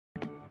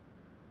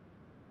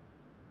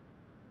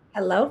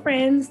Hello,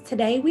 friends.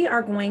 Today we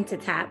are going to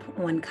tap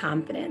on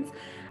confidence.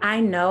 I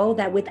know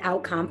that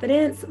without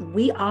confidence,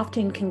 we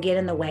often can get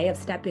in the way of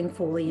stepping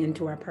fully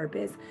into our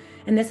purpose.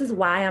 And this is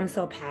why I'm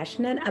so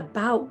passionate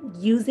about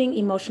using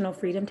emotional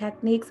freedom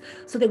techniques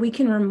so that we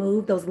can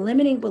remove those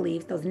limiting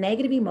beliefs, those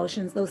negative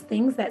emotions, those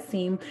things that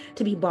seem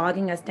to be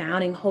bogging us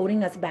down and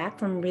holding us back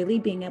from really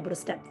being able to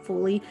step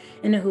fully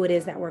into who it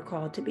is that we're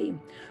called to be.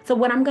 So,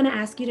 what I'm going to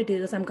ask you to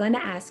do is I'm going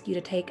to ask you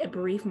to take a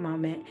brief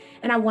moment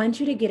and I want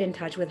you to get in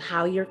touch with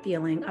how you're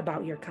feeling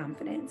about your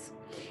confidence.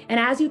 And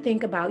as you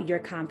think about your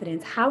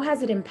confidence, how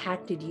has it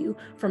impacted you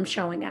from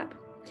showing up?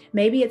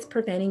 Maybe it's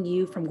preventing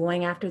you from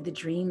going after the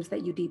dreams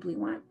that you deeply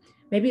want.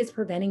 Maybe it's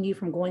preventing you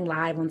from going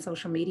live on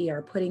social media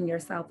or putting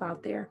yourself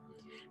out there.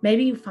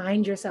 Maybe you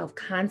find yourself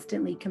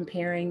constantly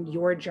comparing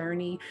your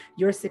journey,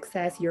 your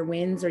success, your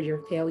wins, or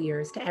your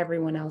failures to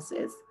everyone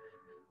else's.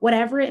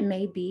 Whatever it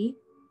may be,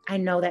 I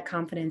know that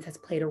confidence has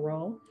played a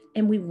role,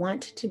 and we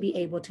want to be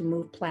able to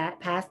move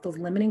past those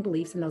limiting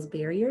beliefs and those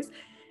barriers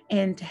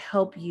and to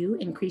help you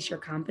increase your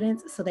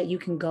confidence so that you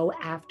can go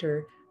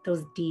after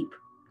those deep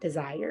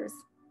desires.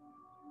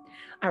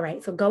 All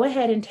right, so go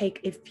ahead and take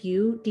a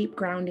few deep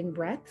grounding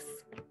breaths,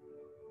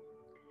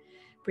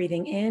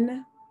 breathing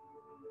in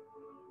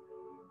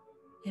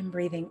and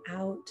breathing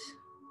out.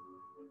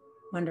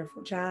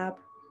 Wonderful job.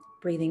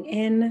 Breathing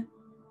in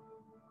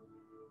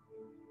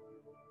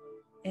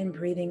and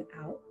breathing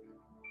out.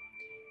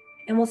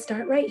 And we'll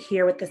start right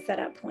here with the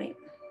setup point.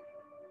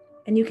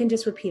 And you can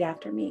just repeat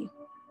after me.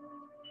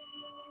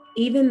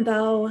 Even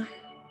though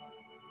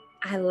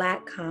I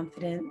lack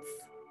confidence,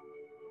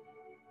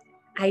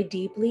 I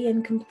deeply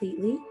and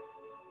completely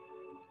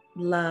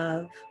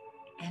love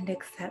and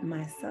accept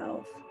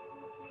myself.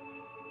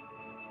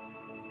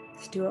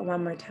 Let's do it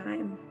one more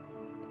time.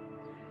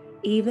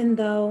 Even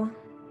though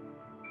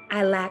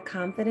I lack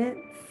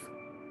confidence,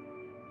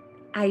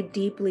 I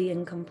deeply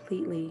and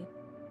completely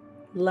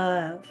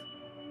love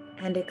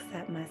and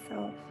accept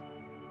myself.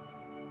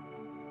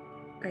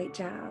 Great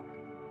job.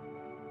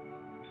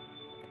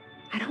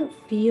 I don't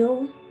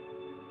feel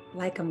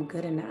like I'm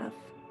good enough.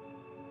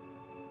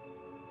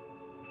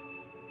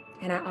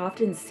 And I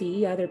often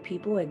see other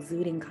people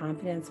exuding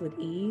confidence with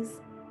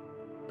ease,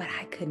 but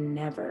I could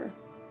never.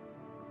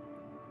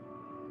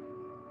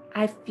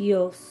 I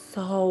feel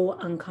so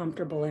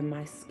uncomfortable in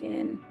my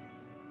skin.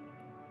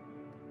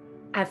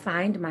 I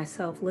find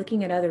myself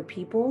looking at other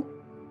people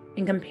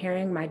and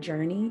comparing my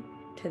journey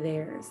to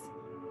theirs.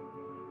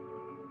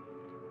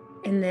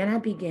 And then I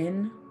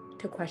begin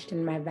to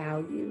question my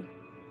value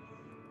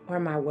or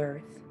my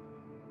worth.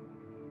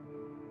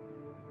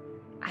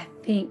 I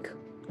think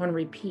on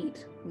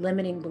repeat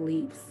limiting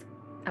beliefs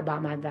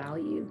about my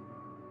value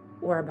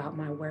or about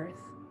my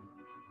worth.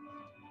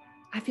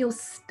 I feel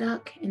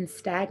stuck and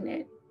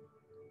stagnant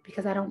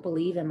because I don't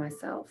believe in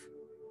myself.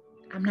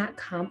 I'm not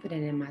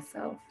confident in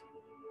myself.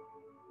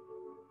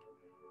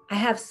 I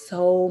have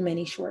so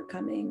many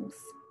shortcomings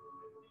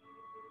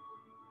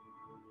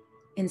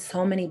and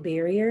so many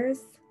barriers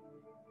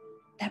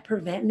that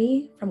prevent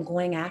me from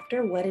going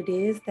after what it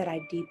is that I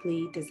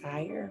deeply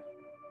desire.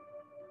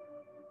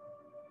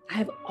 I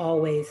have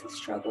always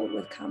struggled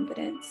with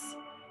confidence.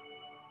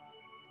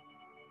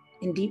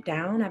 And deep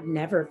down, I've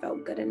never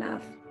felt good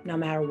enough, no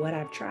matter what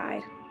I've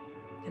tried.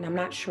 And I'm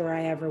not sure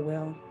I ever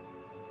will.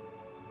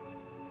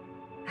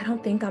 I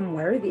don't think I'm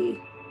worthy.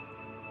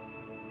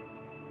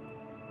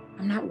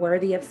 I'm not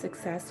worthy of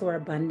success or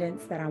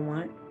abundance that I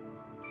want.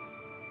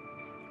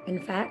 In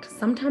fact,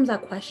 sometimes I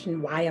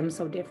question why I'm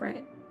so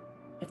different,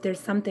 if there's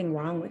something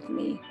wrong with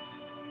me.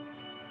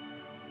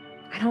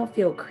 I don't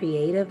feel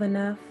creative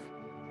enough.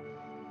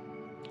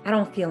 I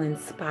don't feel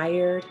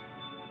inspired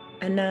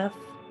enough.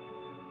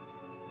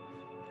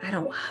 I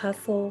don't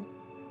hustle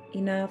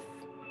enough.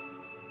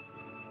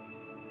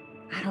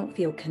 I don't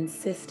feel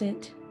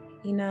consistent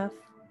enough.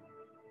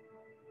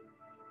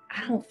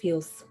 I don't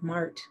feel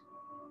smart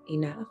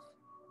enough.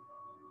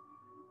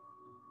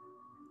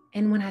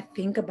 And when I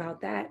think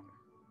about that,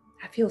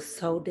 I feel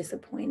so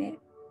disappointed.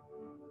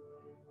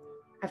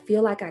 I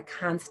feel like I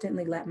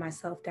constantly let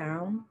myself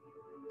down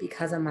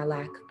because of my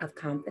lack of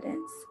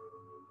confidence.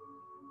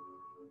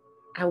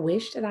 I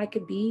wish that I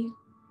could be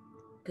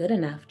good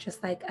enough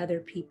just like other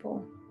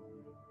people.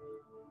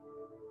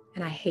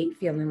 And I hate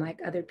feeling like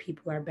other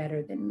people are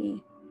better than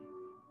me.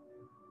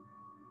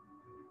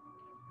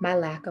 My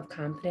lack of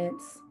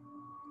confidence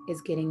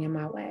is getting in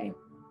my way.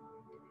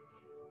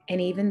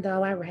 And even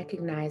though I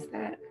recognize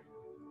that,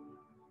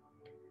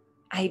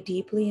 I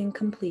deeply and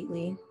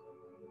completely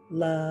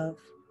love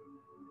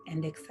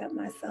and accept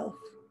myself.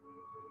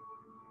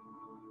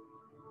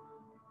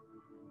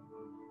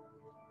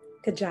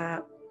 Good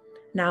job.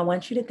 Now I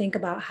want you to think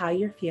about how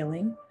you're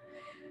feeling.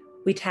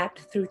 We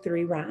tapped through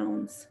 3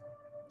 rounds.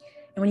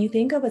 And when you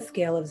think of a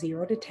scale of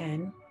 0 to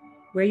 10,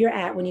 where you're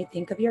at when you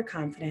think of your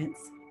confidence,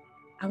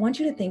 I want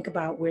you to think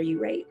about where you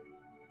rate.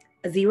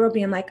 A 0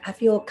 being like, I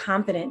feel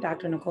confident,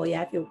 Dr. Nicole.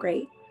 Yeah, I feel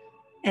great.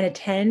 And a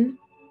 10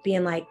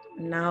 being like,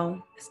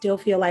 no, I still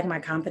feel like my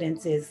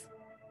confidence is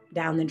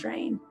down the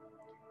drain.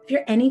 If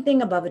you're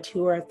anything above a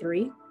 2 or a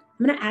 3,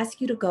 I'm going to ask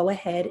you to go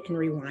ahead and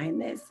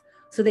rewind this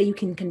so that you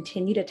can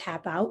continue to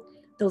tap out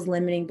those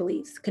limiting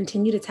beliefs,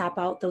 continue to tap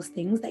out those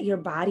things that your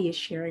body is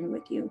sharing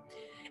with you.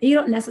 And you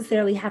don't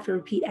necessarily have to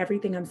repeat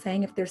everything I'm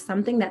saying. If there's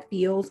something that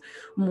feels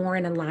more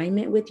in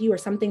alignment with you or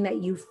something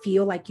that you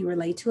feel like you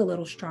relate to a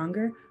little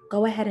stronger,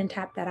 go ahead and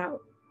tap that out.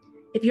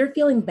 If you're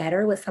feeling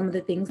better with some of the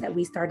things that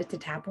we started to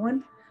tap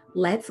on,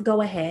 let's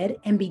go ahead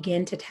and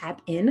begin to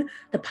tap in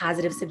the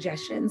positive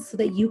suggestions so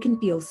that you can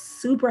feel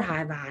super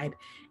high vibe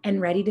and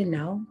ready to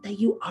know that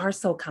you are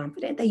so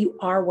confident, that you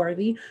are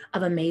worthy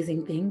of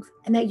amazing things,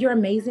 and that you're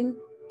amazing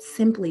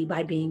simply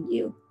by being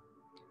you.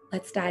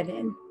 Let's dive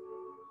in.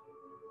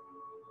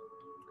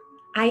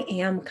 I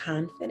am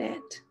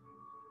confident.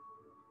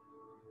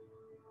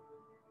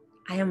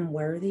 I am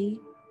worthy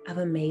of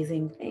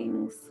amazing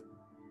things.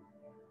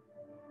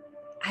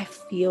 I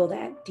feel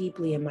that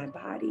deeply in my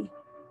body,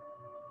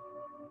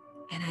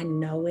 and I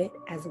know it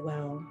as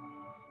well.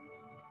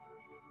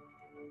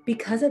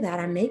 Because of that,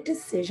 I make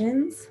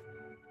decisions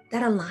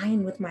that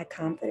align with my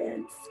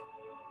confidence.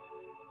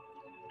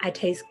 I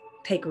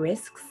take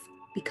risks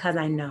because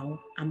I know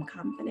I'm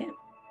confident.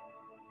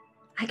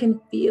 I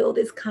can feel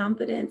this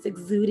confidence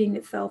exuding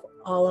itself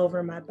all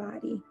over my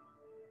body.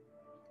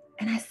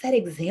 And I set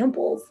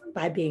examples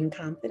by being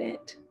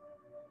confident.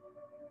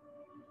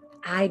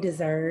 I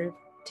deserve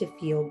to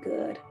feel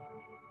good.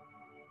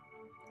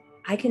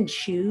 I can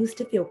choose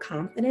to feel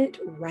confident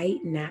right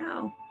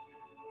now.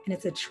 And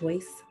it's a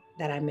choice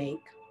that I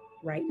make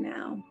right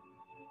now.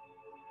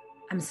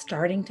 I'm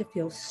starting to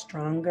feel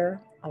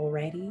stronger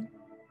already.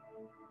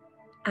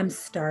 I'm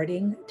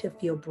starting to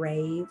feel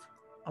brave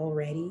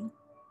already.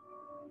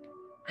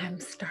 I'm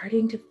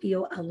starting to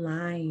feel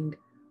aligned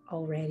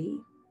already.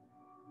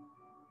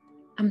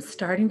 I'm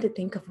starting to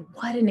think of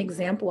what an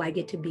example I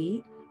get to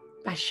be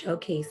by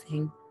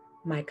showcasing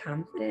my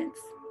confidence.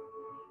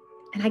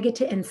 And I get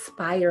to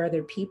inspire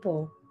other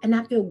people and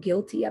not feel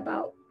guilty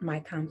about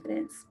my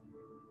confidence.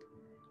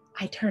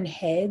 I turn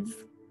heads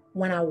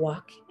when I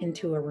walk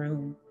into a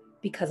room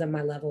because of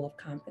my level of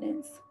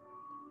confidence.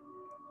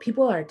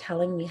 People are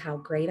telling me how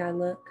great I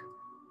look.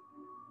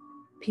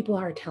 People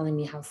are telling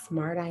me how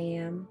smart I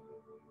am.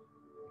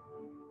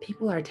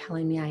 People are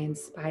telling me I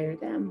inspire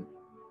them.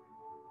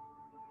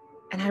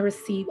 And I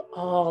receive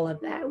all of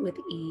that with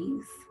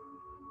ease.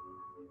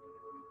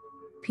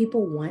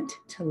 People want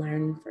to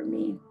learn from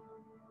me.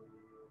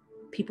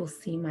 People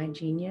see my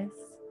genius,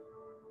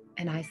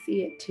 and I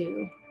see it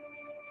too.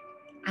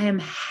 I am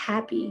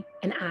happy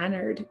and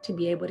honored to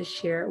be able to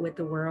share it with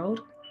the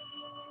world.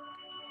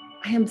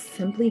 I am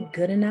simply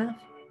good enough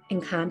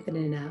and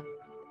confident enough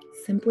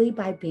simply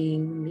by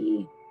being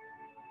me.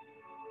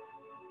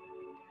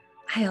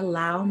 I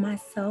allow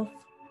myself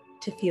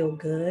to feel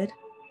good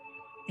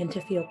and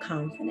to feel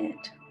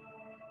confident.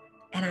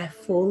 And I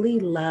fully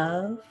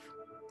love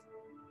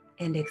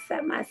and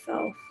accept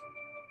myself.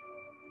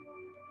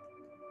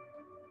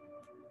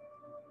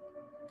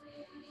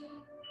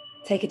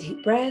 Take a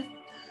deep breath.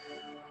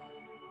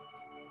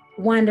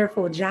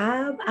 Wonderful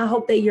job. I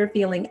hope that you're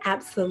feeling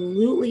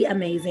absolutely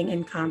amazing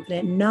and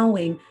confident,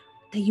 knowing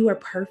that you are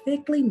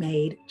perfectly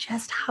made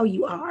just how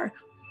you are.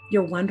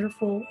 You're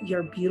wonderful,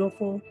 you're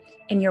beautiful,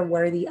 and you're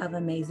worthy of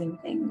amazing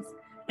things.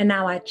 And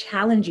now I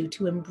challenge you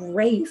to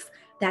embrace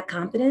that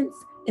confidence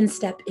and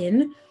step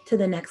in to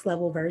the next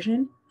level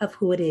version of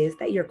who it is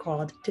that you're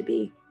called to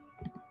be.